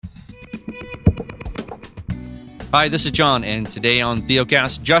Hi, this is John, and today on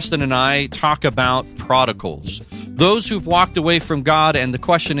Theocast, Justin and I talk about prodigals, those who've walked away from God, and the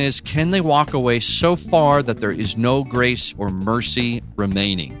question is, can they walk away so far that there is no grace or mercy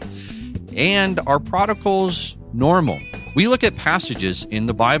remaining? And are prodigals normal? We look at passages in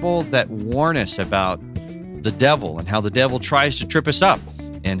the Bible that warn us about the devil and how the devil tries to trip us up,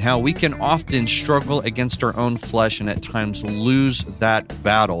 and how we can often struggle against our own flesh and at times lose that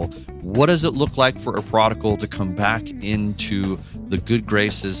battle. What does it look like for a prodigal to come back into the good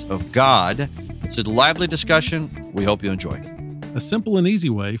graces of God? It's a lively discussion. We hope you enjoy. A simple and easy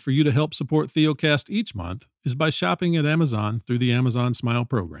way for you to help support Theocast each month is by shopping at Amazon through the Amazon Smile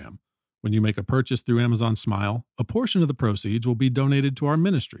program. When you make a purchase through Amazon Smile, a portion of the proceeds will be donated to our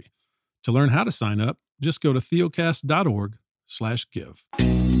ministry. To learn how to sign up, just go to theocast.org/give.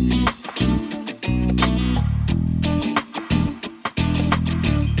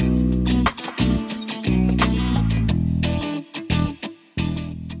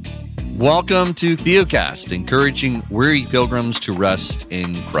 Welcome to Theocast, encouraging weary pilgrims to rest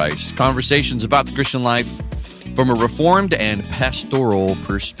in Christ. Conversations about the Christian life from a reformed and pastoral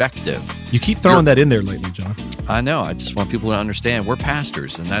perspective. You keep throwing that in there lately, John. I know. I just want people to understand we're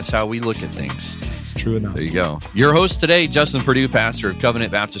pastors, and that's how we look at things. It's true enough. There you go. Your host today, Justin Perdue, pastor of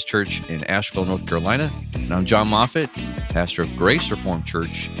Covenant Baptist Church in Asheville, North Carolina. And I'm John Moffitt, pastor of Grace Reformed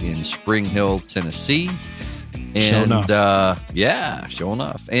Church in Spring Hill, Tennessee. And sure enough. Sure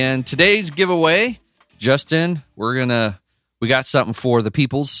enough. And today's giveaway, Justin, we got something for the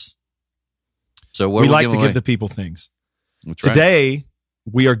peoples. So what we are like giving to away? give the people things. That's right. Today,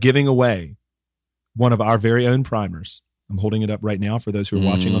 we are giving away one of our very own primers. I'm holding it up right now for those who are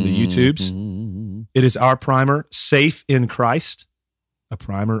watching on the YouTubes. It is our primer, Safe in Christ, a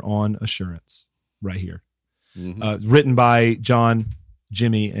primer on assurance, right here. Written by John,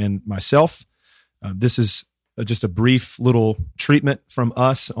 Jimmy, and myself. This is just a brief little treatment from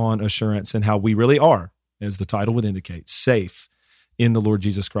us on assurance and how we really are, as the title would indicate, safe in the Lord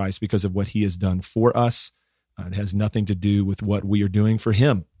Jesus Christ because of what he has done for us. It has nothing to do with what we are doing for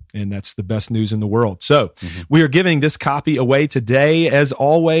him, and that's the best news in the world. So we are giving this copy away today, as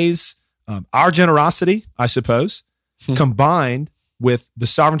always. Our generosity, I suppose, combined with the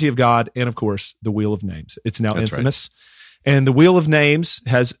sovereignty of God and, of course, the Wheel of Names. It's now infamous. Right. And the Wheel of Names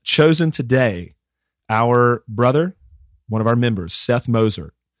has chosen today our brother, one of our members, Seth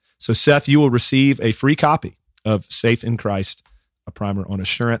Moser. So, Seth, you will receive a free copy of Safe in Christ, a primer on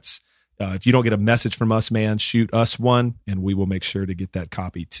assurance. If you don't get a message from us, man, shoot us one, and we will make sure to get that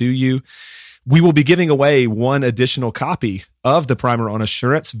copy to you. We will be giving away one additional copy of the primer on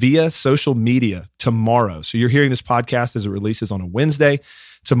assurance via social media tomorrow. So you're hearing this podcast as it releases on a Wednesday.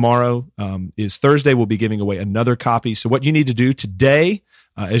 Tomorrow is Thursday. We'll be giving away another copy. So what you need to do today,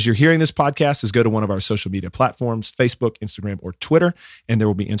 as you're hearing this podcast, is go to one of our social media platforms, Facebook, Instagram, or Twitter, and there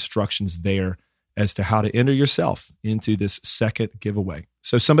will be instructions there as to how to enter yourself into this second giveaway.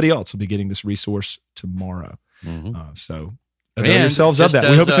 So somebody else will be getting this resource tomorrow. So avail yourselves of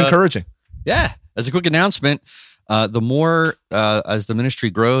that. We hope it's encouraging. Yeah. As a quick announcement, the more as the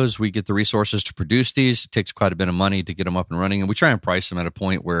ministry grows, we get the resources to produce these. It takes quite a bit of money to get them up and running, and we try and price them at a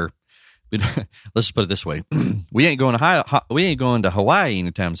point where, let's put it this way: we ain't going to Hawaii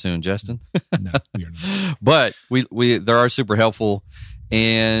anytime soon, Justin. No, we are not. But we they are super helpful,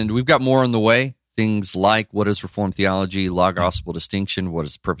 and we've got more on the way. Things like what is Reformed theology, law gospel distinction, what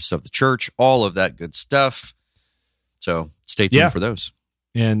is the purpose of the church, all of that good stuff. So stay tuned for those.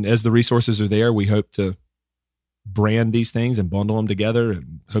 And as the resources are there, we hope to brand these things and bundle them together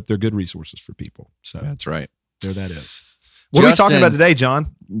and hope they're good resources for people. So that's right. There that is. What are we talking about today,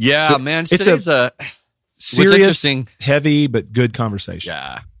 John? Yeah, man. Today's a serious, heavy, but good conversation.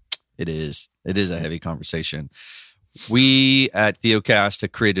 Yeah, it is. It is a heavy conversation. We at Theocast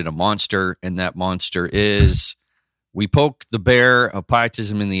have created a monster, and that monster is we poke the bear of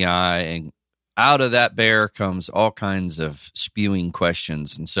pietism in the eye, and out of that bear comes all kinds of spewing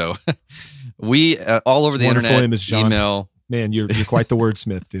questions. And so we, all over the internet, email. Man, you're quite the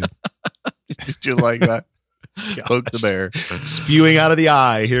wordsmith, dude. Did you like that? Poke the bear. Spewing out of the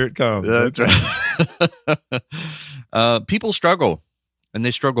eye. Here it comes. That's right. People struggle, and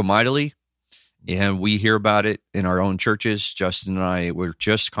they struggle mightily. And we hear about it in our own churches. Justin and I were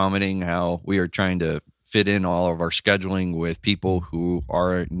just commenting how we are trying to fit in all of our scheduling with people who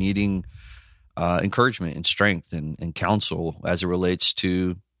are needing encouragement and strength and counsel as it relates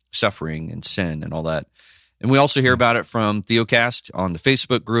to suffering and sin and all that. And we also hear about it from Theocast on the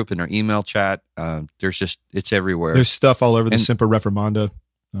Facebook group and our email chat. It's everywhere. There's stuff all over the Semper Reformanda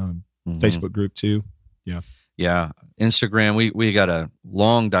Facebook group too. Yeah. Yeah. Instagram, we got a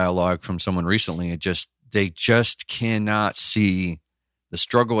long dialogue from someone recently. It just they just cannot see the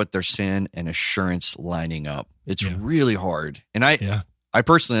struggle with their sin and assurance lining up. It's really hard. And I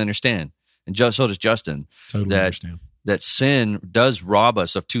personally understand, and so does Justin, totally understand that sin does rob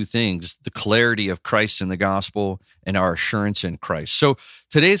us of two things: the clarity of Christ in the gospel and our assurance in Christ. So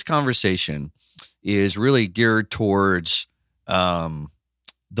today's conversation is really geared towards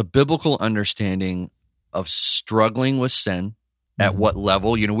the biblical understanding of struggling with sin, at what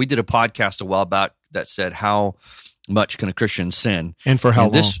level. You know, we did a podcast a while back that said, how much can a Christian sin? And for how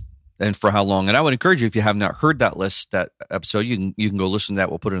long? And for how long? And I would encourage you, if you have not heard that episode, you can go listen to that.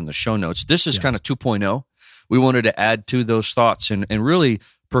 We'll put it in the show notes. This is kind of 2.0. We wanted to add to those thoughts and really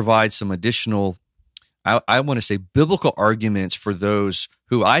provide some additional, I want to say, biblical arguments for those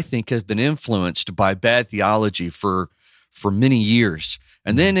who I think have been influenced by bad theology for many years.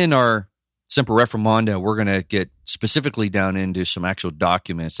 And then in our Semper Reformanda, we're going to get specifically down into some actual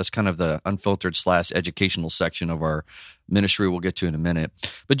documents. That's kind of the unfiltered / educational section of our ministry we'll get to in a minute.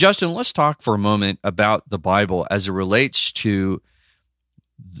 But Justin, let's talk for a moment about the Bible as it relates to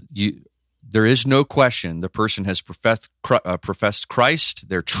you. There is no question the person has professed Christ.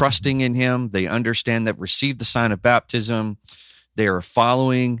 They're trusting in him. They understand that received the sign of baptism. They are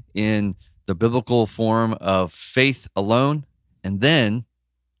following in the biblical form of faith alone. And then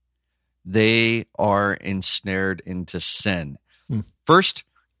they are ensnared into sin. First,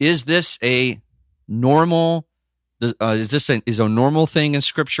 is this a normal? Is a normal thing in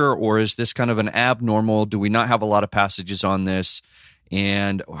Scripture, or is this kind of an abnormal? Do we not have a lot of passages on this?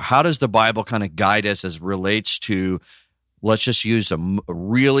 And how does the Bible kind of guide us as relates to? Let's just use a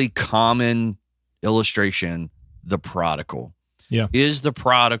really common illustration: the prodigal. Yeah, is the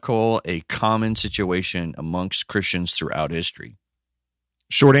prodigal a common situation amongst Christians throughout history?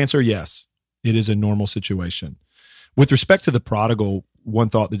 Short answer, yes. It is a normal situation. With respect to the prodigal, one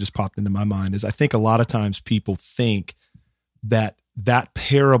thought that just popped into my mind is I think a lot of times people think that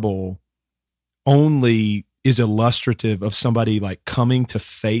parable only is illustrative of somebody like coming to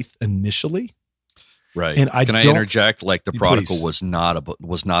faith initially. Right. And Can I interject? Like the prodigal was not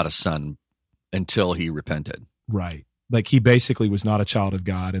a son until he repented. Right. Like he basically was not a child of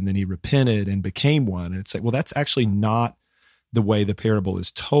God, and then he repented and became one. And it's like, well, that's actually not the way the parable is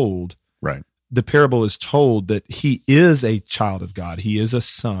told. Right. The parable is told that he is a child of God. He is a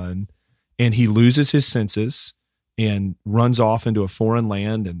son, and he loses his senses and runs off into a foreign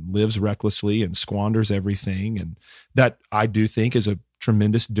land and lives recklessly and squanders everything. And that, I do think, is a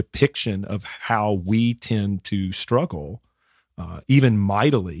tremendous depiction of how we tend to struggle, even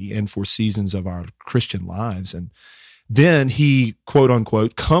mightily and for seasons of our Christian lives. And then he, quote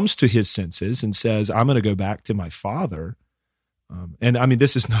unquote, comes to his senses and says, I'm going to go back to my father. And I mean,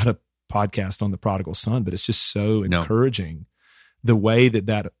 this is not a podcast on the prodigal son, but it's just so encouraging the way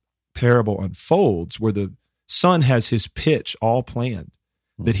that parable unfolds, where the son has his pitch all planned,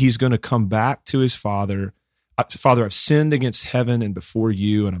 that he's going to come back to his father. Father, I've sinned against heaven and before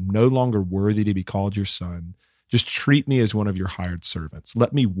you, and I'm no longer worthy to be called your son. Just treat me as one of your hired servants.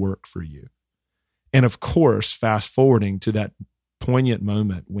 Let me work for you. And of course, fast forwarding to that poignant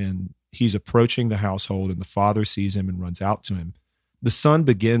moment when he's approaching the household and the father sees him and runs out to him, the son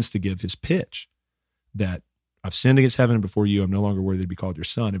begins to give his pitch that I've sinned against heaven and before you, I'm no longer worthy to be called your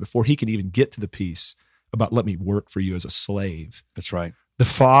son. And before he can even get to the piece about let me work for you as a slave. That's right. The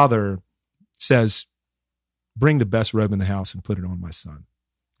father says, bring the best robe in the house and put it on my son.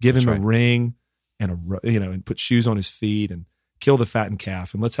 Give him a ring and and put shoes on his feet and kill the fattened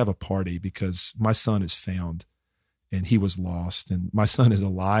calf and let's have a party because my son is found and he was lost and my son is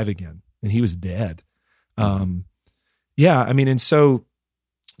alive again and he was dead. And so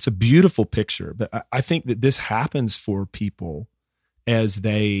it's a beautiful picture, but I think that this happens for people as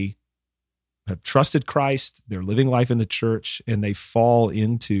they have trusted Christ, they're living life in the church, and they fall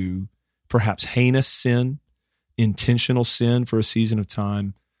into perhaps heinous sin, intentional sin for a season of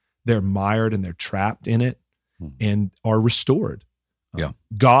time. They're mired and they're trapped in it and are restored.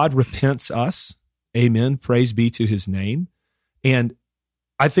 God repents us. Amen. Praise be to his name. And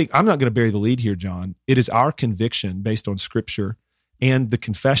I think I'm not going to bury the lead here, John. It is our conviction based on Scripture and the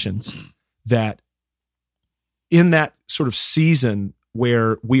confessions that in that sort of season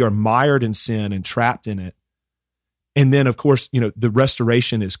where we are mired in sin and trapped in it, and then, of course, the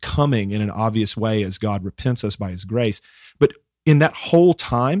restoration is coming in an obvious way as God repents us by his grace. But in that whole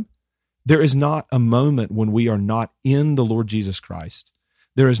time, there is not a moment when we are not in the Lord Jesus Christ.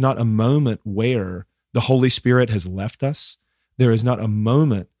 There is not a moment where the Holy Spirit has left us. There is not a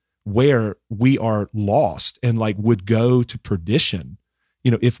moment where we are lost and would go to perdition,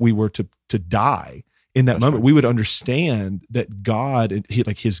 if we were to die. in that That's moment, right. we would understand that God,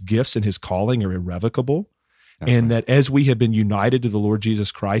 his gifts and his calling are irrevocable. That's And right. that as we have been united to the Lord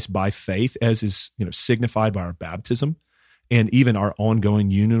Jesus Christ by faith, as is signified by our baptism and even our ongoing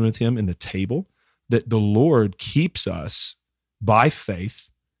union with him in the table, that the Lord keeps us by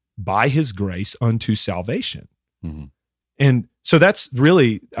faith, by his grace unto salvation. Mm-hmm. And so that's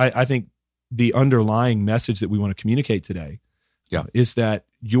really, I think, the underlying message that we want to communicate today. Yeah. Is that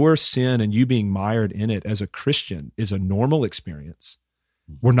your sin and you being mired in it as a Christian is a normal experience.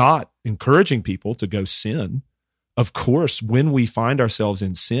 We're not encouraging people to go sin. Of course, when we find ourselves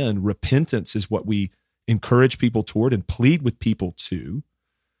in sin, repentance is what we encourage people toward and plead with people to.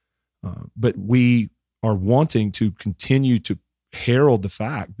 But we are wanting to continue to herald the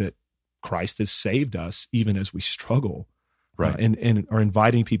fact that Christ has saved us even as we struggle, Right. and are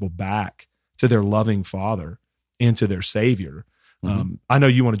inviting people back to their loving Father and to their Savior. Mm-hmm. I know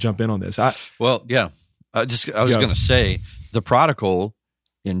you want to jump in on this. Well, yeah. I was Go. going to say the prodigal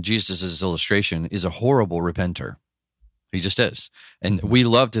in Jesus' illustration is a horrible repenter. He just is. And we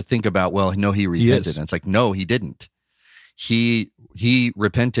love to think about, well, no, he repented. is. And it's like, no, he didn't. He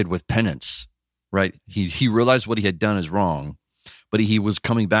repented with penance, right? He realized what he had done is wrong, but he was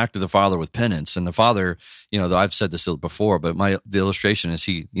coming back to the Father with penance. And the Father, I've said this before, but the illustration is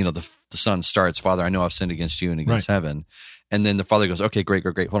the son starts, Father, I know I've sinned against you and against heaven. And then the Father goes, okay, great.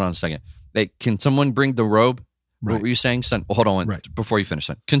 Hold on a second. Hey, can someone bring the robe? Right. What were you saying, son? Well, hold on Right. before you finish,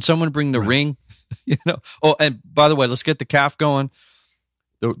 son. Can someone bring the ring? Oh, and by the way, let's get the calf going.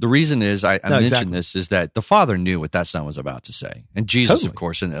 The reason is I mentioned exactly. this is that the Father knew what that son was about to say. And Jesus, of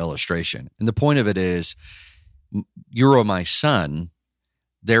course, in the illustration. And the point of it is, you're my son,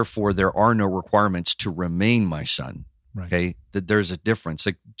 therefore there are no requirements to remain my son. Right. Okay? That there's a difference.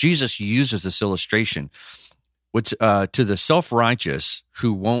 Like Jesus uses this illustration. What's to the self-righteous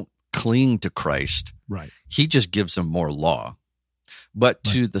who won't cling to Christ, Right. he just gives them more law. But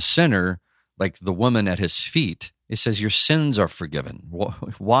to the sinner, like the woman at his feet, it says your sins are forgiven.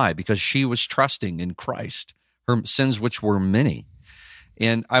 Why? Because she was trusting in Christ, her sins, which were many.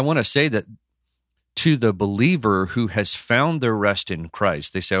 And I want to say that to the believer who has found their rest in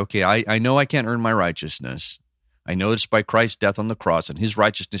Christ, they say, okay, I know I can't earn my righteousness. I know it's by Christ's death on the cross and his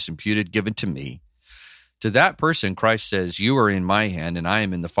righteousness imputed, given to me. To that person, Christ says, you are in my hand and I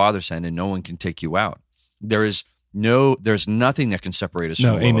am in the Father's hand and no one can take you out. There's nothing that can separate us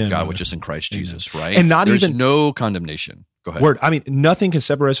from the love of God, which is in Christ Jesus, right? And there's no condemnation. Go ahead. Nothing can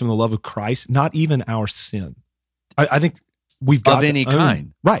separate us from the love of Christ, not even our sin. I think we've got of any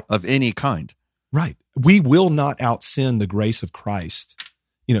kind. Right. Of any kind. Right. We will not out-sin the grace of Christ.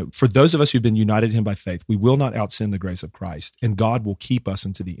 For those of us who've been united to him by faith, we will not out-sin the grace of Christ, and God will keep us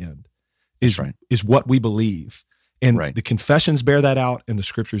unto the end. Is what we believe. And the confessions bear that out, and the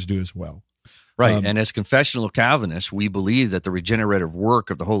scriptures do as well. Right. And as confessional Calvinists, we believe that the regenerative work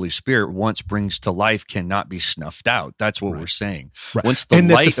of the Holy Spirit, once brings to life, cannot be snuffed out. That's what we're saying. Right. Once the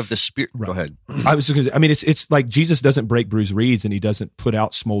light of the Spirit... Right. Go ahead. I was just going to say, it's like Jesus doesn't break bruised reeds and he doesn't put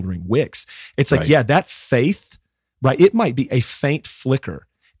out smoldering wicks. It's like, that faith, right? It might be a faint flicker,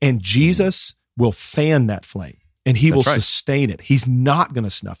 and Jesus will fan that flame, and he will sustain it. He's not going to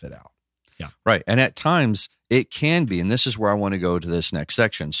snuff it out. Yeah. Right. And at times it can be, and this is where I want to go to this next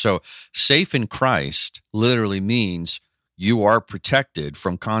section. So safe in Christ literally means you are protected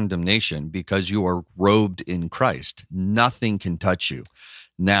from condemnation because you are robed in Christ. Nothing can touch you.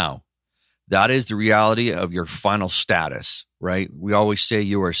 Now, that is the reality of your final status, right? We always say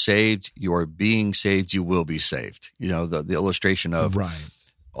you are saved, you are being saved, you will be saved. The illustration of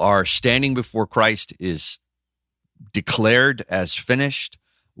our standing before Christ is declared as finished.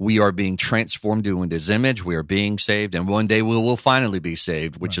 We are being transformed into his image. We are being saved. And one day we will finally be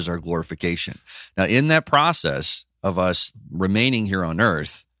saved, which is our glorification. Now, in that process of us remaining here on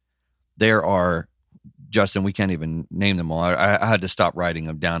earth, there are, Justin, we can't even name them all. I had to stop writing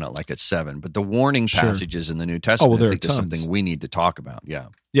them down at 7. But the warning passages in the New Testament, I think is something we need to talk about. Yeah.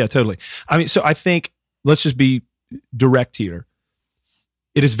 Yeah, totally. So I think, let's just be direct here.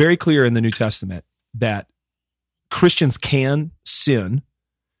 It is very clear in the New Testament that Christians can sin.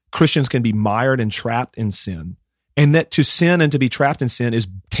 Christians can be mired and trapped in sin, and that to sin and to be trapped in sin is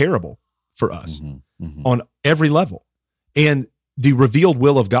terrible for us on every level. And the revealed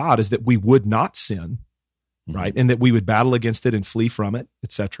will of God is that we would not sin, right? And that we would battle against it and flee from it,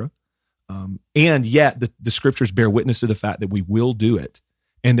 etc. And yet the scriptures bear witness to the fact that we will do it.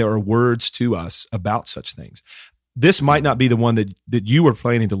 And there are words to us about such things. This might not be the one that you were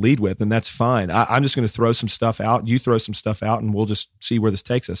planning to lead with, and that's fine. I'm just going to throw some stuff out. You throw some stuff out, and we'll just see where this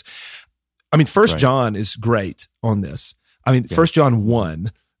takes us. 1 John is great on this. 1 John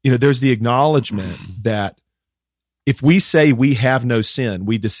 1 there's the acknowledgement that if we say we have no sin,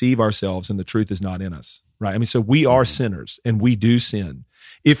 we deceive ourselves and the truth is not in us, right? I mean, so we are sinners and we do sin.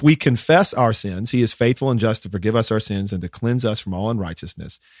 If we confess our sins, he is faithful and just to forgive us our sins and to cleanse us from all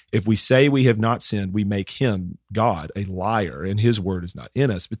unrighteousness. If we say we have not sinned, we make him, God, a liar, and his word is not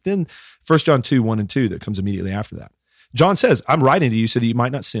in us. But then 1 John 2, 1 and 2 that comes immediately after that. John says, I'm writing to you so that you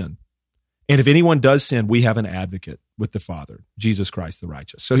might not sin. And if anyone does sin, we have an advocate with the Father, Jesus Christ the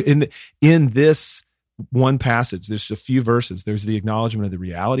righteous. So in this one passage, there's a few verses. There's the acknowledgement of the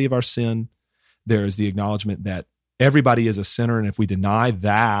reality of our sin. There is the acknowledgement that everybody is a sinner, and if we deny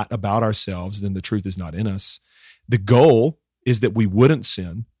that about ourselves, then the truth is not in us. The goal is that we wouldn't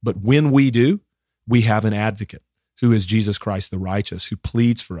sin, but when we do, we have an advocate who is Jesus Christ the righteous, who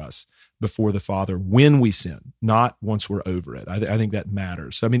pleads for us before the Father when we sin, not once we're over it. I think that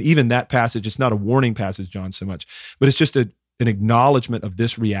matters. So, I mean, even that passage, it's not a warning passage, John, so much, but it's just an acknowledgement of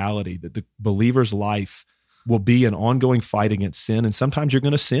this reality that the believer's life will be an ongoing fight against sin, and sometimes you're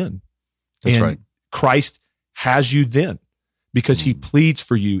going to sin. That's and right. Christ has you then because he pleads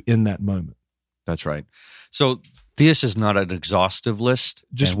for you in that moment. That's right. So this is not an exhaustive list.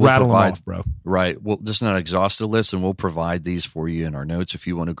 Just rattle them off, bro. Right. Well, this is not an exhaustive list, and we'll provide these for you in our notes if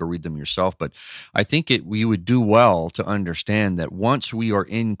you want to go read them yourself. But I think we would do well to understand that once we are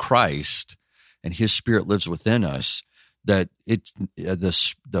in Christ and his Spirit lives within us, that it's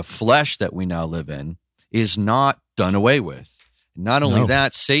the flesh that we now live in is not done away with. Not only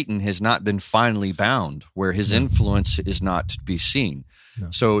that, Satan has not been finally bound, where his influence is not to be seen. No.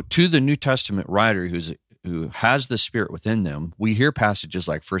 So to the New Testament writer who has the Spirit within them, we hear passages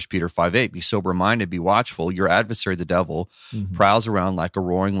like 1 Peter 5:8, be sober-minded, be watchful. Your adversary, the devil, prowls around like a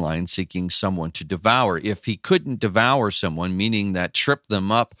roaring lion seeking someone to devour. If he couldn't devour someone, meaning that trip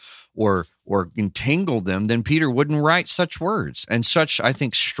them up or entangle them, then Peter wouldn't write such words and such, I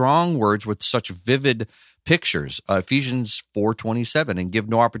think, strong words with such vivid pictures. Ephesians 4:27, and give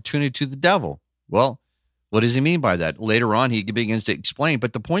no opportunity to the devil. Well, what does he mean by that? Later on, he begins to explain.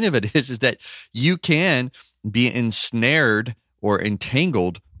 But the point of it is that you can be ensnared or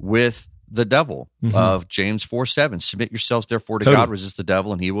entangled with the devil. Of James 4:7, submit yourselves therefore to God, resist the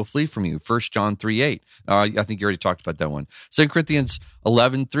devil, and he will flee from you. 1 John 3:8. I think you already talked about that one. 2 Corinthians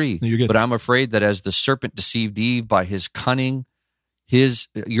 11:3. No, but I'm afraid that as the serpent deceived Eve by his cunning,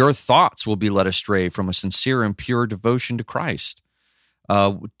 your thoughts will be led astray from a sincere and pure devotion to Christ.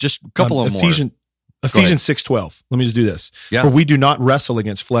 Just a couple of more. Ephesians 6:12. Let me just do this. Yeah. For we do not wrestle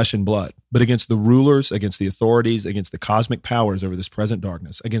against flesh and blood, but against the rulers, against the authorities, against the cosmic powers over this present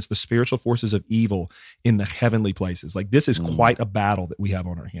darkness, against the spiritual forces of evil in the heavenly places. Like, this is quite a battle that we have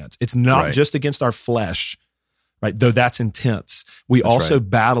on our hands. It's not just against our flesh, right? Though that's intense. We also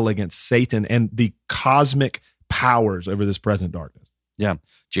battle against Satan and the cosmic powers over this present darkness. Yeah.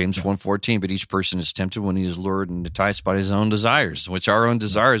 James 1:14, but each person is tempted when he is lured and enticed by his own desires, which our own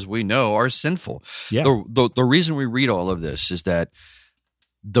desires we know are sinful. Yeah. The reason we read all of this is that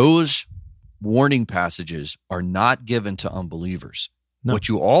those warning passages are not given to unbelievers. No. What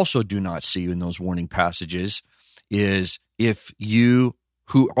you also do not see in those warning passages is if you,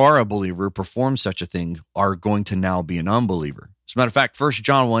 who are a believer, perform such a thing, are going to now be an unbeliever. As a matter of fact, 1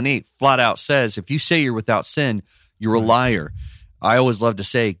 John 1:8 flat out says, if you say you're without sin, you're a liar. I always love to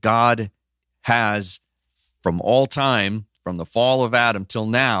say God has, from all time, from the fall of Adam till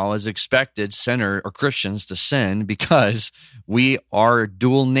now, has expected sinner or Christians to sin because we are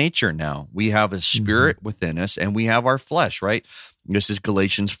dual nature now. We have a spirit within us and we have our flesh, right? This is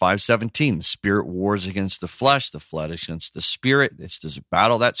Galatians 5:17. The spirit wars against the flesh against the spirit. It's this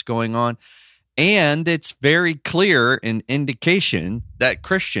battle that's going on. And it's very clear an indication that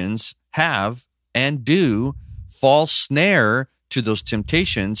Christians have and do fall snare to those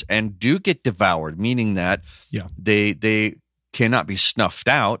temptations and do get devoured, meaning that they cannot be snuffed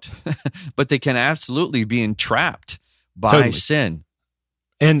out, but they can absolutely be entrapped by sin.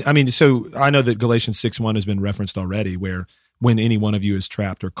 And I mean, so I know that Galatians 6:1 has been referenced already, where when any one of you is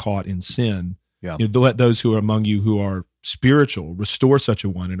trapped or caught in sin, let those who are among you who are spiritual restore such a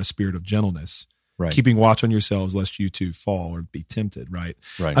one in a spirit of gentleness, keeping watch on yourselves lest you too fall or be tempted, right?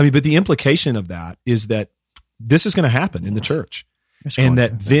 I mean, but the implication of that is that this is going to happen in the church. And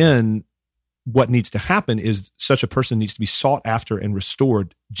that then what needs to happen is such a person needs to be sought after and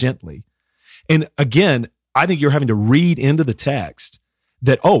restored gently. And again, I think you're having to read into the text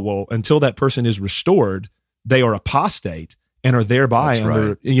that, until that person is restored, they are apostate and are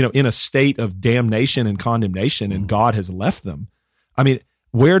thereby in a state of damnation and condemnation, and God has left them. I mean,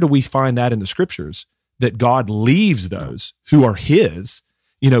 where do we find that in the scriptures, that God leaves those who are his,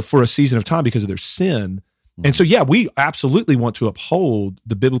 for a season of time because of their sin, And so, yeah, we absolutely want to uphold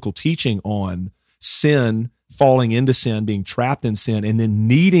the biblical teaching on sin, falling into sin, being trapped in sin, and then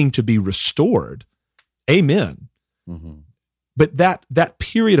needing to be restored. Amen. Mm-hmm. But that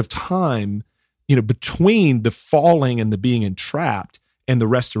period of time, between the falling and the being entrapped and the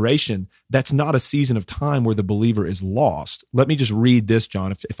restoration, that's not a season of time where the believer is lost. Let me just read this,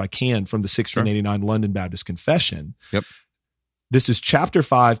 John, if I can, from the 1689 London Baptist Confession. Yep. This is chapter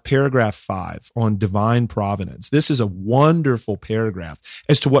 5, paragraph 5 on divine providence. This is a wonderful paragraph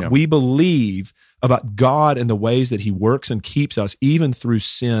as to what we believe about God and the ways that he works and keeps us even through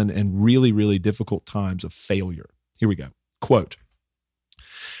sin and really, really difficult times of failure. Here we go. Quote,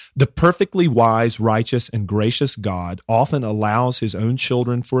 "The perfectly wise, righteous, and gracious God often allows his own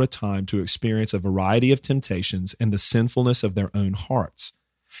children for a time to experience a variety of temptations and the sinfulness of their own hearts.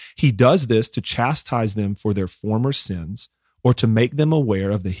 He does this to chastise them for their former sins, or to make them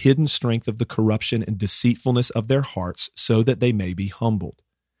aware of the hidden strength of the corruption and deceitfulness of their hearts so that they may be humbled.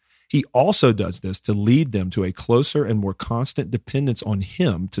 He also does this to lead them to a closer and more constant dependence on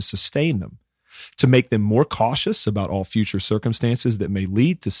him to sustain them, to make them more cautious about all future circumstances that may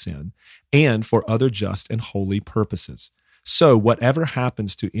lead to sin, and for other just and holy purposes. So whatever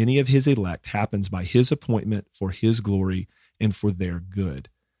happens to any of his elect happens by his appointment for his glory and for their good."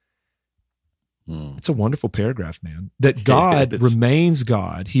 It's a wonderful paragraph, man. That God remains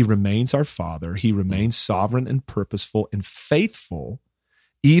God. He remains our Father. He remains sovereign and purposeful and faithful,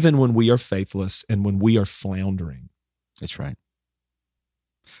 even when we are faithless and when we are floundering. That's right.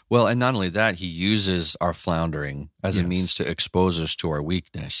 Well, and not only that, he uses our floundering as a means to expose us to our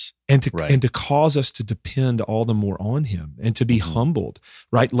weakness. And to cause us to depend all the more on him and to be humbled,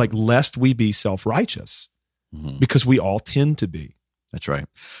 right? Like, lest we be self-righteous, because we all tend to be. That's right.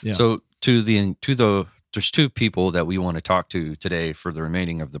 Yeah. So there's two people that we want to talk to today for the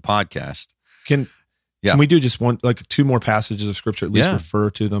remaining of the podcast. Can we do just two more passages of scripture, at least refer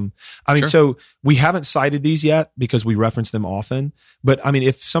to them? I mean, so we haven't cited these yet because we reference them often. But I mean,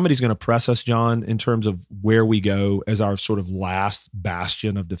 if somebody's going to press us, John, in terms of where we go as our sort of last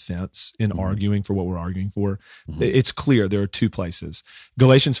bastion of defense in arguing for what we're arguing for, it's clear there are two places.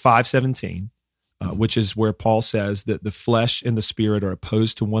 Galatians 5:17. Which is where Paul says that the flesh and the spirit are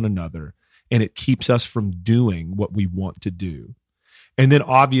opposed to one another, and it keeps us from doing what we want to do. And then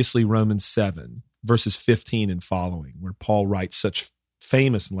obviously Romans 7, verses 15 and following, where Paul writes such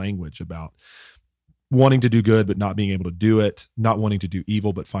famous language about wanting to do good but not being able to do it, not wanting to do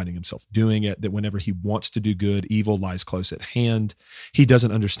evil but finding himself doing it, that whenever he wants to do good, evil lies close at hand. He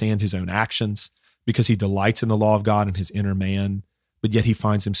doesn't understand his own actions because he delights in the law of God and his inner man, but yet he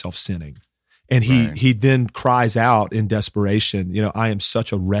finds himself sinning. And he then cries out in desperation, I am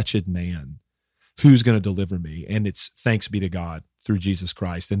such a wretched man. Who's going to deliver me? And it's thanks be to God through Jesus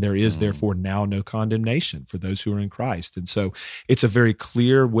Christ. And there is therefore now no condemnation for those who are in Christ. And so it's a very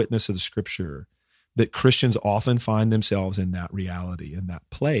clear witness of the scripture that Christians often find themselves in that reality, in that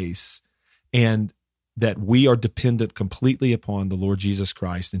place, and that we are dependent completely upon the Lord Jesus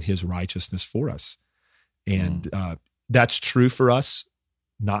Christ and his righteousness for us. And that's true for us,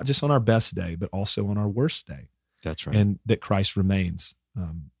 not just on our best day, but also on our worst day. That's right. And that Christ remains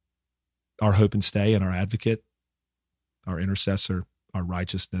our hope and stay and our advocate, our intercessor, our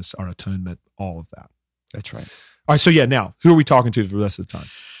righteousness, our atonement, all of that. That's right. All right, so now, who are we talking to for the rest of the time?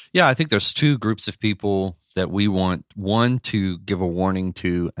 Yeah, I think there's two groups of people that we want, one, to give a warning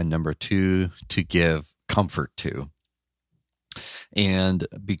to, and number two, to give comfort to. And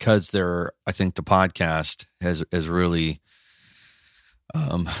because I think the podcast has really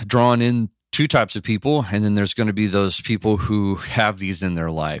drawn in two types of people, and then there's going to be those people who have these in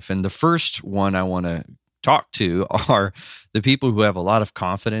their life. And the first one I want to talk to are the people who have a lot of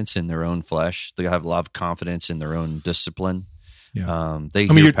confidence in their own flesh. They have a lot of confidence in their own discipline. Yeah.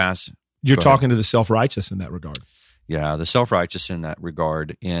 You're talking to the self-righteous in that regard. Yeah, the self-righteous in that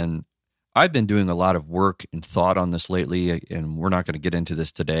regard. And I've been doing a lot of work and thought on this lately, and we're not going to get into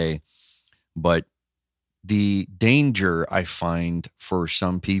this today, but the danger I find for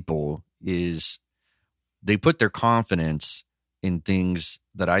some people is they put their confidence in things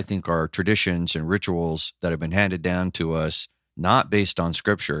that I think are traditions and rituals that have been handed down to us, not based on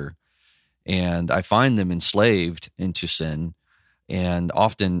Scripture. And I find them enslaved into sin and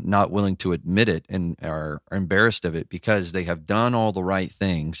often not willing to admit it and are embarrassed of it because they have done all the right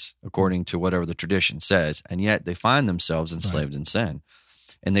things according to whatever the tradition says, and yet they find themselves enslaved in sin.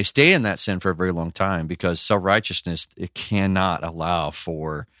 And they stay in that sin for a very long time because self-righteousness, it cannot allow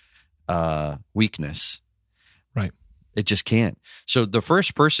for weakness. Right. It just can't. So the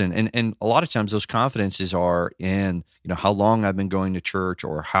first person, and a lot of times those confidences are in, how long I've been going to church,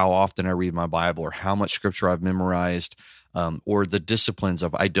 or how often I read my Bible, or how much scripture I've memorized, or the disciplines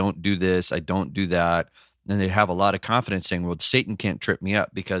of I don't do this, I don't do that. And they have a lot of confidence saying, well, Satan can't trip me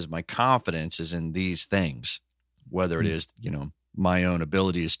up because my confidence is in these things, whether it is, my own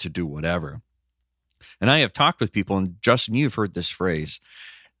abilities to do whatever. And I have talked with people, and Justin, you've heard this phrase.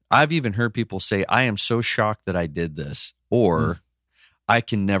 I've even heard people say, I am so shocked that I did this, or I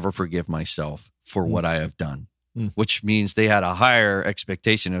can never forgive myself for what I have done, which means they had a higher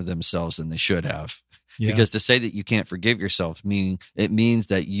expectation of themselves than they should have. Yeah. Because to say that you can't forgive yourself means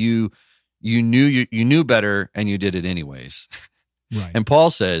that you knew better and you did it anyways. Right. And Paul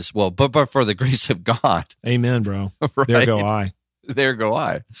says, well, but for the grace of God. Amen, bro. Right? There go I. There go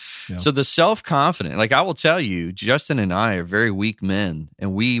I. Yeah. So the self-confident, like I will tell you, Justin and I are very weak men,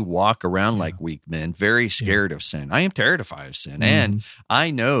 and we walk around like weak men, very scared of sin. I am terrified of sin. And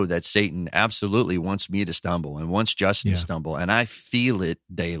I know that Satan absolutely wants me to stumble and wants Justin to stumble, and I feel it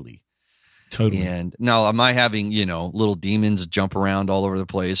daily. Totally. And now, am I having, little demons jump around all over the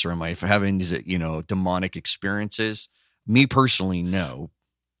place, or am I having these, demonic experiences? Me personally, no.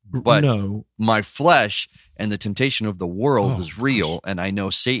 But my flesh and the temptation of the world is real, and I know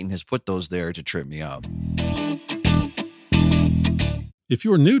Satan has put those there to trip me up. If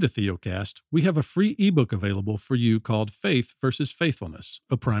you're new to Theocast, we have a free ebook available for you called Faith versus Faithfulness,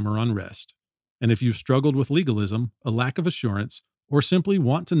 a primer on rest. And if you've struggled with legalism, a lack of assurance, or simply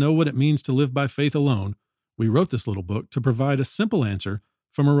want to know what it means to live by faith alone, we wrote this little book to provide a simple answer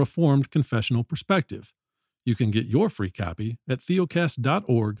from a Reformed confessional perspective. You can get your free copy at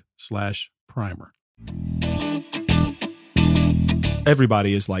theocast.org/primer.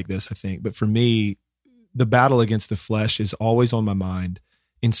 Everybody is like this, I think. But for me, the battle against the flesh is always on my mind.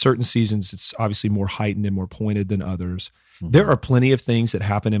 In certain seasons, it's obviously more heightened and more pointed than others. Mm-hmm. There are plenty of things that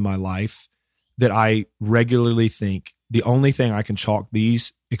happen in my life that I regularly think the only thing I can chalk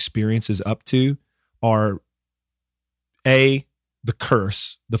these experiences up to are A, the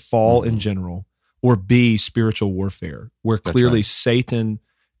curse, the fall in general, or B, spiritual warfare, where clearly Satan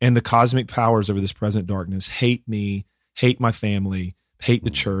and the cosmic powers over this present darkness hate me, hate my family, hate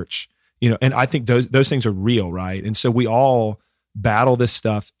the church, and I think those things are real, right? And so we all battle this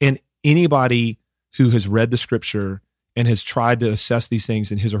stuff, and anybody who has read the scripture and has tried to assess these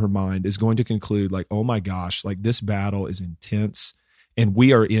things in his or her mind is going to conclude like, oh my gosh, like this battle is intense, and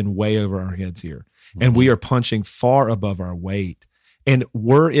we are in way over our heads here, and we are punching far above our weight. And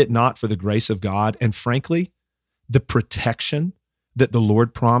were it not for the grace of God, and frankly, the protection that the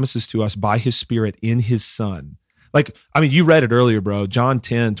Lord promises to us by his Spirit in his Son. Like, you read it earlier, bro, John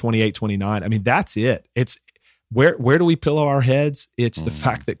 10, 28, 29. That's it. It's where do we pillow our heads? It's the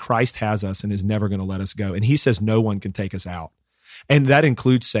fact that Christ has us and is never going to let us go. And he says no one can take us out. And that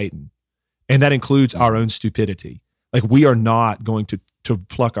includes Satan. And that includes our own stupidity. Like, we are not going to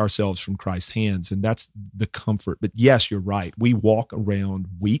pluck ourselves from Christ's hands. And that's the comfort. But yes, you're right. We walk around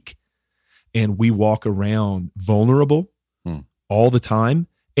weak, and we walk around vulnerable all the time.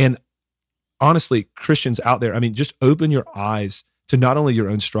 And honestly, Christians out there, just open your eyes to not only your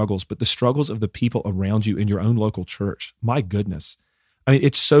own struggles, but the struggles of the people around you in your own local church. My goodness.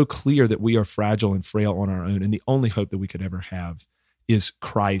 It's so clear that we are fragile and frail on our own. And the only hope that we could ever have is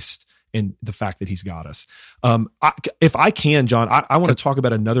Christ and the fact that he's got us. If I can, John, I want to talk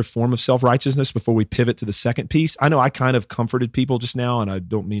about another form of self-righteousness before we pivot to the second piece. I know I kind of comforted people just now, and I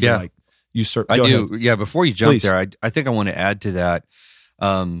don't mean to usurp. I do. Ahead. Yeah. Before you jump there, I think I want to add to that.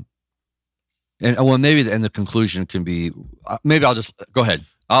 And maybe the conclusion can be, maybe I'll just go ahead.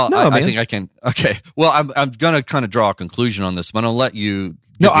 I think I can. Okay. Well, I'm going to kind of draw a conclusion on this, but I'll let you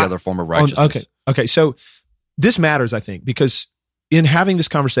get the other form of righteousness. Okay. So this matters, I think, because in having this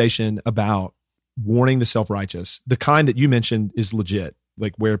conversation about warning the self-righteous, the kind that you mentioned is legit,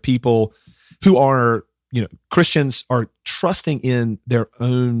 like where people who are, Christians are trusting in their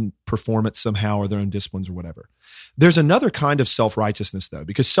own performance somehow, or their own disciplines or whatever. There's another kind of self-righteousness, though,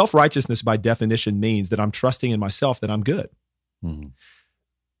 because self-righteousness by definition means that I'm trusting in myself that I'm good. Mm-hmm.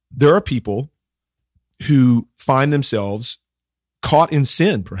 There are people who find themselves caught in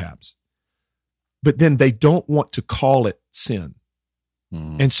sin, perhaps, but then they don't want to call it sin.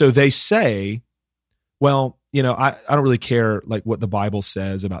 Mm-hmm. And so they say, well, I don't really care like what the Bible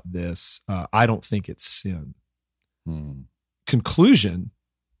says about this. I don't think it's sin. Mm-hmm. Conclusion,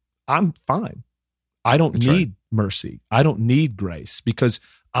 I'm fine. I don't need mercy. I don't need grace because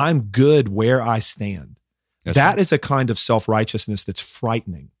I'm good where I stand. That is a kind of self-righteousness that's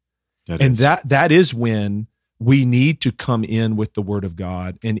frightening. That is when we need to come in with the Word of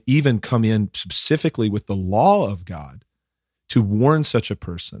God, and even come in specifically with the law of God to warn such a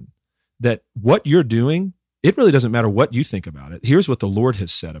person that what you're doing, it really doesn't matter what you think about it. Here's what the Lord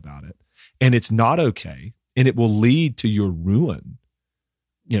has said about it, and it's not okay, and it will lead to your ruin.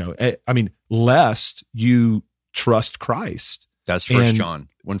 Lest you trust Christ. That's First John.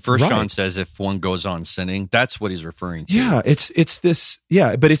 When First John says if one goes on sinning, that's what he's referring to. Yeah, it's this.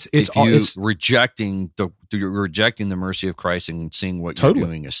 Yeah, but it's rejecting the mercy of Christ and seeing what you're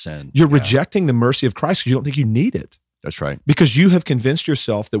doing is sin. You're rejecting the mercy of Christ because you don't think you need it. That's right. Because you have convinced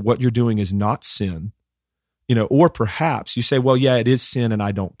yourself that what you're doing is not sin. Or perhaps you say, well, yeah, it is sin and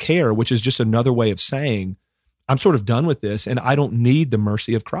I don't care, which is just another way of saying I'm sort of done with this and I don't need the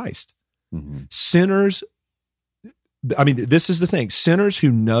mercy of Christ. Mm-hmm. Sinners, this is the thing. Sinners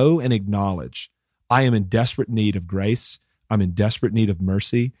who know and acknowledge I am in desperate need of grace, I'm in desperate need of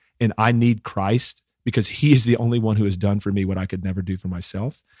mercy, and I need Christ because he is the only one who has done for me what I could never do for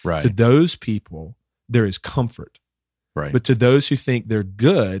myself. Right. To those people, there is comfort. Right. But to those who think they're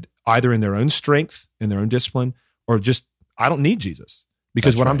good, either in their own strength, in their own discipline, or just, I don't need Jesus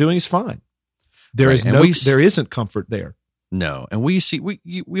because I'm doing is fine. There isn't comfort there. No. And we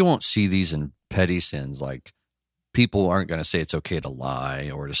won't see these in petty sins. Like people aren't going to say it's okay to lie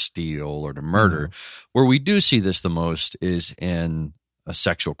or to steal or to murder. Where we do see this the most is in a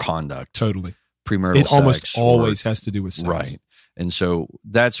sexual conduct. Totally. Premarital sex. It almost or, always has to do with sex. Right. And so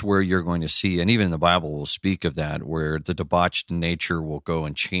that's where you're going to see, and even in the Bible will speak of that, where the debauched nature will go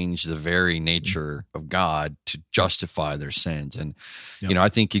and change the very nature of God to justify their sins. And, I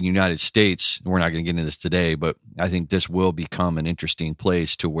think in the United States, we're not going to get into this today, but I think this will become an interesting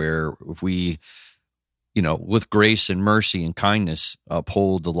place to where if we, with grace and mercy and kindness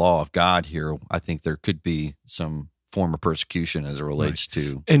uphold the law of God here, I think there could be some form of persecution as it relates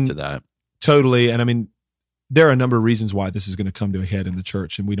to that. Totally. And there are a number of reasons why this is going to come to a head in the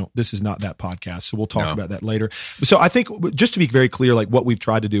church, and this is not that podcast, so we'll talk about that later. So I think, just to be very clear, like what we've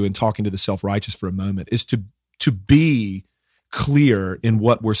tried to do in talking to the self-righteous for a moment is to be clear in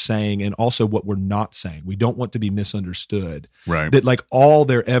what we're saying and also what we're not saying. We don't want to be misunderstood. Right. That like all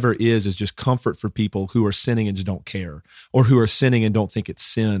there ever is just comfort for people who are sinning and just don't care, or who are sinning and don't think it's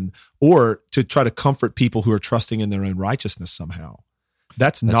sin, or to try to comfort people who are trusting in their own righteousness somehow.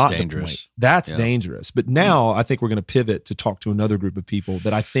 That's not dangerous. The point. That's dangerous. But now I think we're going to pivot to talk to another group of people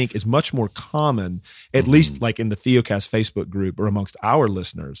that I think is much more common, at least like in the Theocast Facebook group or amongst our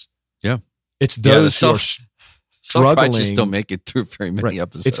listeners. Yeah. It's those who are struggling. Just don't make it through very many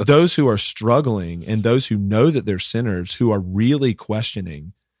episodes. It's those who are struggling and those who know that they're sinners who are really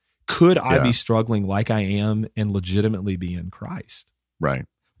questioning, could I be struggling like I am and legitimately be in Christ? Right.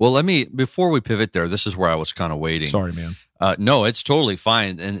 Well, before we pivot there, this is where I was kind of waiting. Sorry, man. No, it's totally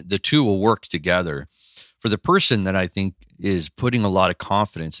fine. And the two will work together. For the person that I think is putting a lot of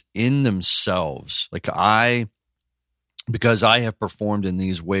confidence in themselves, because I have performed in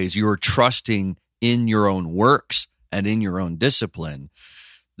these ways, you're trusting in your own works and in your own discipline.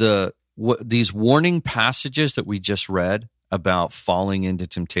 These warning passages that we just read about falling into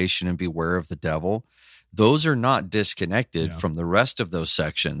temptation and beware of the devil, those are not disconnected from the rest of those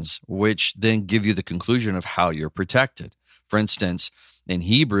sections, which then give you the conclusion of how you're protected. For instance, in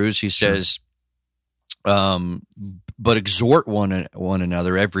Hebrews, he says, but exhort one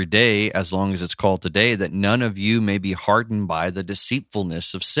another every day, as long as it's called today, that none of you may be hardened by the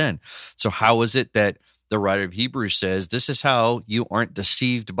deceitfulness of sin. So how is it that the writer of Hebrews says this is how you aren't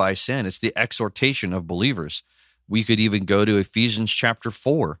deceived by sin? It's the exhortation of believers. We could even go to Ephesians chapter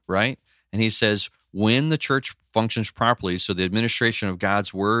 4, right? And he says, when the church functions properly, so the administration of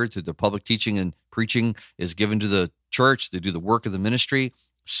God's word through the public teaching and preaching is given to the church, they do the work of the ministry,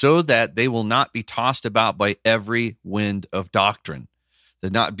 so that they will not be tossed about by every wind of doctrine,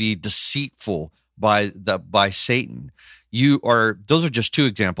 that not be deceitful by Satan. Those are just two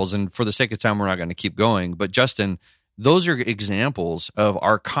examples, and for the sake of time, we're not going to keep going. But Justin, those are examples of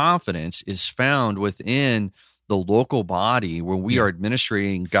our confidence is found within the local body where we are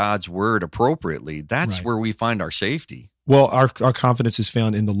administrating God's word appropriately. That's where we find our safety. Well, our confidence is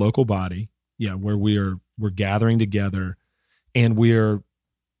found in the local body, where we're gathering together and we're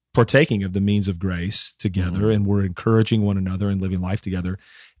partaking of the means of grace together, and we're encouraging one another and living life together.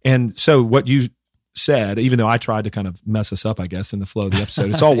 And so what you said, even though I tried to kind of mess us up, I guess, in the flow of the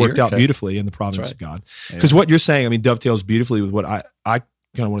episode, it's all worked out beautifully in the providence of God. Because what you're saying, dovetails beautifully with what I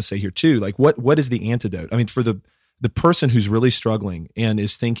kind of want to say here too. Like what is the antidote? For the person who's really struggling and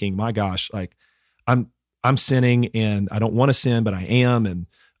is thinking, my gosh, like I'm sinning and I don't want to sin, but I am. And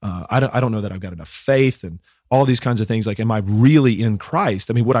I don't know that I've got enough faith and all these kinds of things. Like, am I really in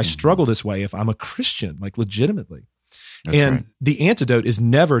Christ? I mean, would I struggle this way if I'm a Christian, like legitimately? That's and right. the antidote is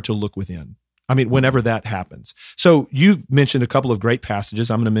never to look within. I mean, whenever that happens. So you've mentioned a couple of great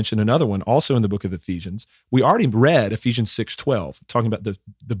passages. I'm going to mention another one also in the book of Ephesians. We already read Ephesians 6:12, talking about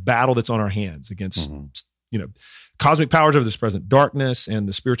the battle that's on our hands against, cosmic powers over this present darkness and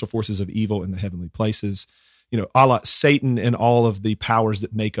the spiritual forces of evil in the heavenly places, a la Satan and all of the powers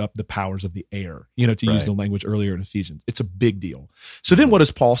that make up the powers of the air, to use the language earlier in Ephesians. It's a big deal. So then what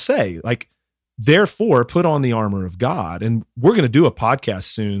does Paul say? Like, therefore, put on the armor of God. And we're going to do a podcast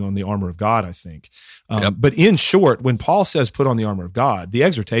soon on the armor of God, I think. But in short, when Paul says put on the armor of God, the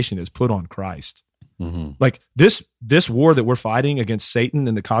exhortation is put on Christ. Mm-hmm. Like this war that we're fighting against Satan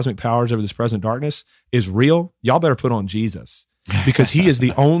and the cosmic powers over this present darkness is real. Y'all better put on Jesus, because he is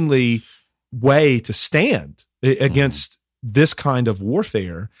the only way to stand against this kind of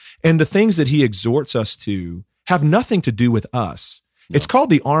warfare. And the things that he exhorts us to have nothing to do with us. It's called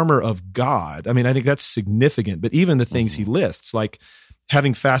the armor of God. I mean, I think that's significant, but even the things he lists, like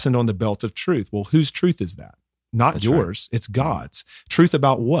having fastened on the belt of truth. Well, whose truth is that? Not that's yours. Right. It's God's. Truth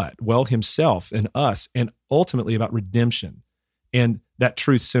about what? Well, himself and us, and ultimately about redemption. And that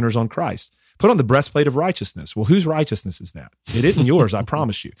truth centers on Christ. Put on the breastplate of righteousness. Well, whose righteousness is that? It isn't yours, I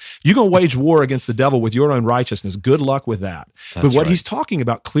promise you. You're going to wage war against the devil with your own righteousness. Good luck with that. But what he's talking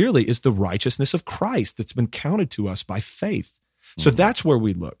about clearly is the righteousness of Christ that's been counted to us by faith. So that's where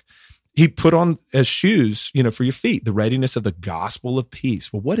we look. He put on as shoes, for your feet, the readiness of the gospel of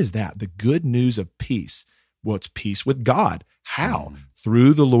peace. Well, what is that? The good news of peace. Well, it's peace with God. How?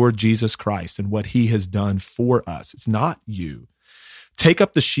 Through the Lord Jesus Christ and what he has done for us. It's not you. Take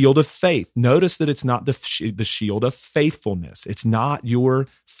up the shield of faith. Notice that it's not the shield of faithfulness. It's not your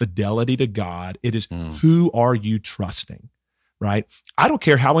fidelity to God. It is who are you trusting, right? I don't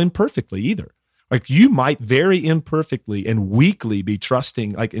care how imperfectly either. Like, you might very imperfectly and weakly be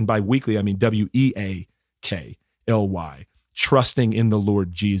trusting, and by weakly, I mean WEAKLY, trusting in the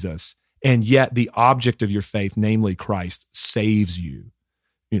Lord Jesus. And yet the object of your faith, namely Christ, saves you,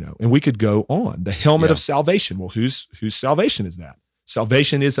 and we could go on. The helmet of salvation. Well, whose salvation is that?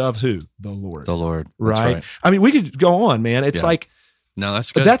 Salvation is of who? The Lord. The Lord. Right? I mean, we could go on, man. It's like, no,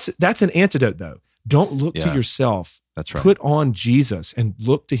 that's good. That's an antidote though. Don't look to yourself. That's right. Put on Jesus and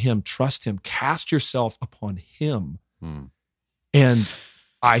look to him, trust him, cast yourself upon him. And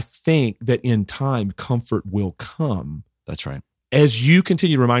I think that in time, comfort will come. That's right. As you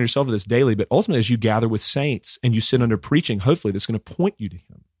continue to remind yourself of this daily, but ultimately as you gather with saints and you sit under preaching, hopefully that's going to point you to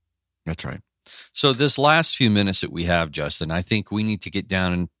him. That's right. So this last few minutes that we have, Justin, I think we need to get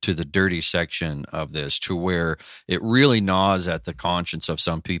down into the dirty section of this, to where it really gnaws at the conscience of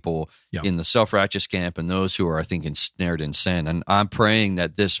some people in the self-righteous camp and those who are, I think, ensnared in sin. And I'm praying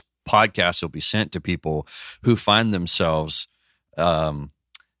that this podcast will be sent to people who find themselves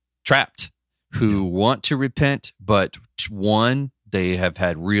trapped, who want to repent, but one, they have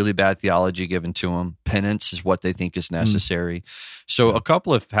had really bad theology given to them. Penance is what they think is necessary. So a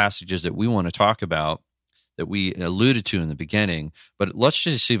couple of passages that we want to talk about that we alluded to in the beginning, but let's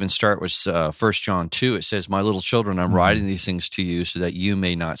just even start with 1 John 2. It says, "My little children, I'm writing these things to you so that you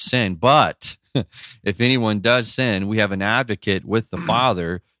may not sin. But if anyone does sin, we have an advocate with the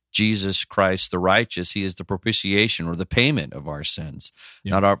Father, Jesus Christ the righteous. He is the propitiation, or the payment of our sins,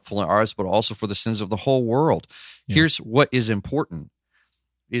 not ours, but also for the sins of the whole world." Here's what is important,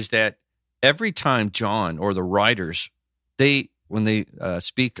 is that every time John or the writers, when they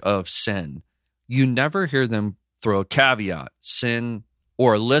speak of sin, you never hear them throw a caveat, sin,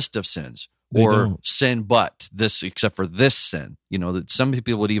 or a list of sins, or sin but this, except for this sin. That some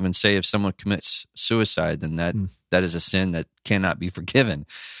people would even say if someone commits suicide, then that is a sin that cannot be forgiven.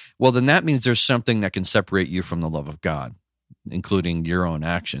 Well, then that means there's something that can separate you from the love of God, including your own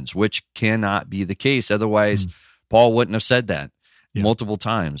actions, which cannot be the case. Otherwise, Paul wouldn't have said that multiple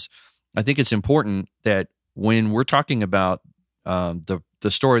times. I think it's important that when we're talking about the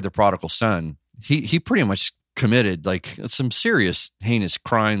story of the prodigal son, he pretty much committed like some serious heinous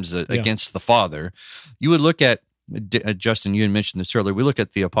crimes against the father. You would look at, Justin, you had mentioned this earlier, we look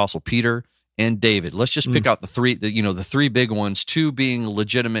at the Apostle Peter and David. Let's just pick out the three big ones, two being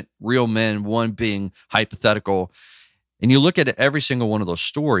legitimate, real men, one being hypothetical. And you look at every single one of those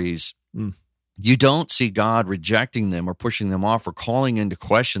stories, you don't see God rejecting them or pushing them off or calling into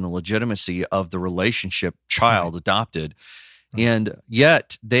question the legitimacy of the relationship adopted. And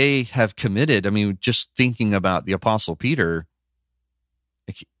yet they have committed, just thinking about the Apostle Peter,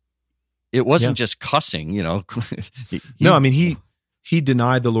 it wasn't just cussing, No, he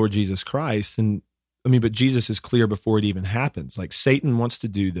denied the Lord Jesus Christ, and but Jesus is clear before it even happens. Like, Satan wants to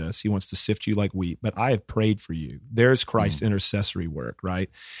do this. He wants to sift you like wheat, but I have prayed for you. There's Christ's intercessory work, right?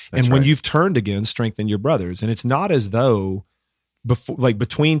 That's and when right. you've turned again, strengthen your brothers. And it's not as though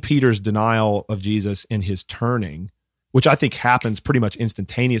between Peter's denial of Jesus and his turning, which I think happens pretty much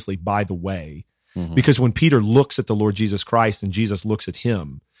instantaneously, by the way, because when Peter looks at the Lord Jesus Christ and Jesus looks at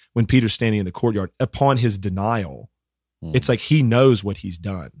him, when Peter's standing in the courtyard, upon his denial, it's like he knows what he's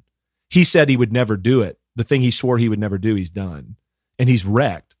done. He said he would never do it. The thing he swore he would never do, he's done. And he's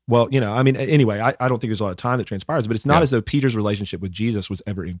wrecked. Well, anyway, I don't think there's a lot of time that transpires, but it's not as though Peter's relationship with Jesus was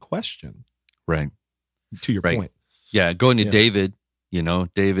ever in question. Right. To your point. Yeah, going to David,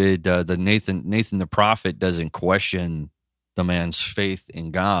 David, the Nathan the prophet doesn't question the man's faith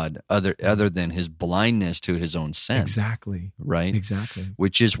in God other than his blindness to his own sin. Exactly. Right? Exactly.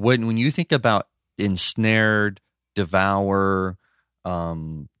 Which is when you think about ensnared, devour,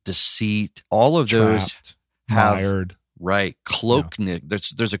 deceit, all of those Trapped, have mired. Right, cloak.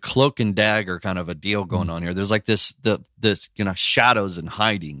 There's a cloak and dagger kind of a deal going on here. There's like this shadows and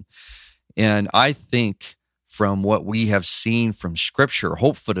hiding, and I think from what we have seen from Scripture,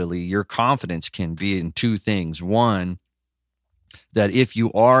 hopefully your confidence can be in two things. One, that if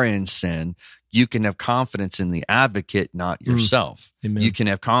you are in sin, you can have confidence in the advocate, not yourself. Amen. You can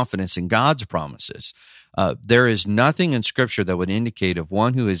have confidence in God's promises. There is nothing in Scripture that would indicate of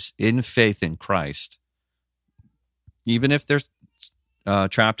one who is in faith in Christ, even if they're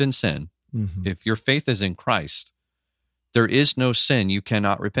trapped in sin, if your faith is in Christ, there is no sin you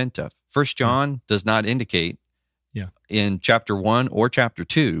cannot repent of. 1 John does not indicate in chapter 1 or chapter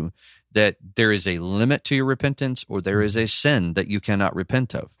 2 that there is a limit to your repentance or there is a sin that you cannot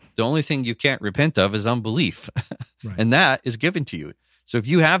repent of. The only thing you can't repent of is unbelief, and that is given to you. So if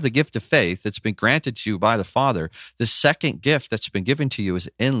you have the gift of faith that's been granted to you by the Father, the second gift that's been given to you is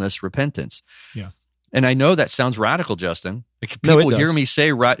endless repentance. Yeah. And I know that sounds radical, Justin. Like, people hear me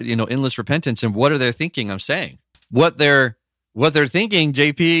say, endless repentance, and what are they thinking I'm saying? What they're thinking,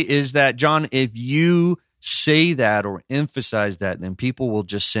 JP, is that, John, if you say that or emphasize that, then people will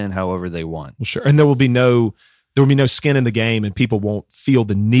just sin however they want. Well, sure. And there will be no skin in the game, and people won't feel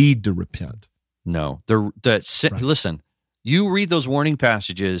the need to repent. No. Listen, you read those warning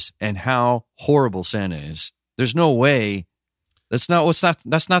passages and how horrible sin is. There's no way. That's not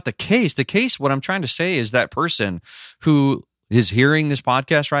the case. The case, what I'm trying to say, is that person who is hearing this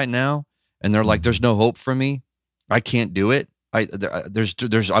podcast right now and they're like, there's no hope for me. I can't do it.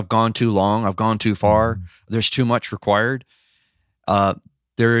 I've gone too long. I've gone too far. There's too much required. The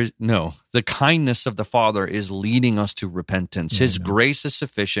kindness of the Father is leading us to repentance. His grace is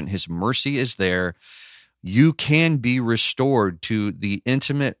sufficient. His mercy is there. You can be restored to the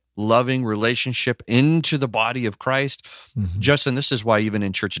intimate, loving relationship into the body of Christ. Justin, this is why even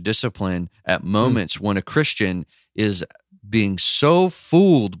in church discipline, at moments when a Christian is being so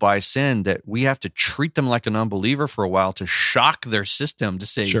fooled by sin that we have to treat them like an unbeliever for a while to shock their system, to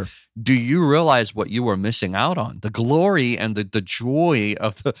say, do you realize what you are missing out on? The glory and the joy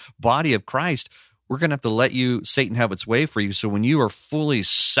of the body of Christ. We're going to have to let Satan have its way for you. So when you are fully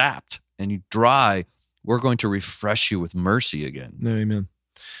sapped and you dry, we're going to refresh you with mercy again. Amen.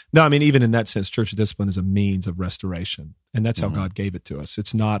 No, I mean, even in that sense, church discipline is a means of restoration. And that's how God gave it to us.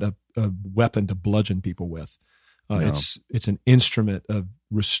 It's not a weapon to bludgeon people with. It's an instrument of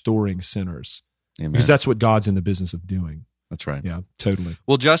restoring sinners. Amen. Because that's what God's in the business of doing. That's right. Yeah, totally.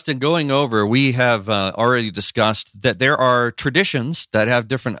 Well, Justin, going over, we have already discussed that there are traditions that have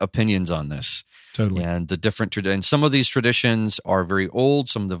different opinions on this. Totally. And the different traditions. Some of these traditions are very old.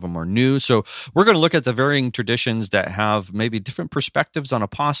 Some of them are new. So we're going to look at the varying traditions that have maybe different perspectives on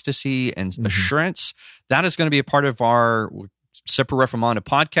apostasy and assurance. That is going to be a part of our Semper Reformanda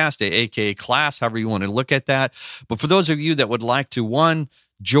podcast, aka class, however you want to look at that. But for those of you that would like to,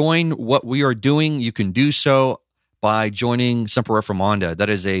 join what we are doing, you can do so by joining Semper Reformanda. That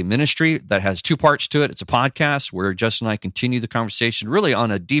is a ministry that has two parts to it. It's a podcast where Justin and I continue the conversation really on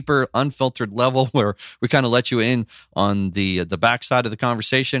a deeper, unfiltered level, where we kind of let you in on the backside of the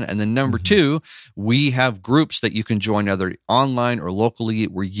conversation. And then number two, we have groups that you can join either online or locally,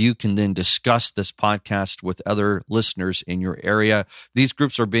 where you can then discuss this podcast with other listeners in your area. These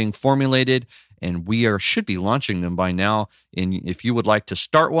groups are being formulated, and we should be launching them by now. And if you would like to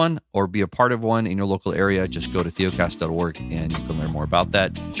start one or be a part of one in your local area, just go to theocast.org and you can learn more about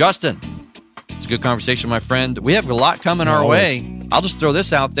that. Justin, it's a good conversation, my friend. We have a lot coming our way. I'll just throw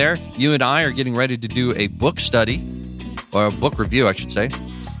this out there. You and I are getting ready to do a book study, or a book review, I should say,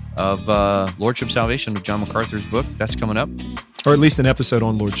 of Lordship Salvation of John MacArthur's book. That's coming up. Or at least an episode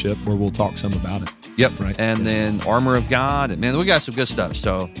on Lordship where we'll talk some about it. Yep. Right. And then Armor of God. And man, we got some good stuff.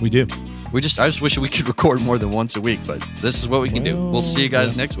 So We do. I just wish we could record more than once a week, but this is what we can do. We'll see you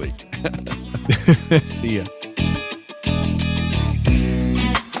guys next week. See ya.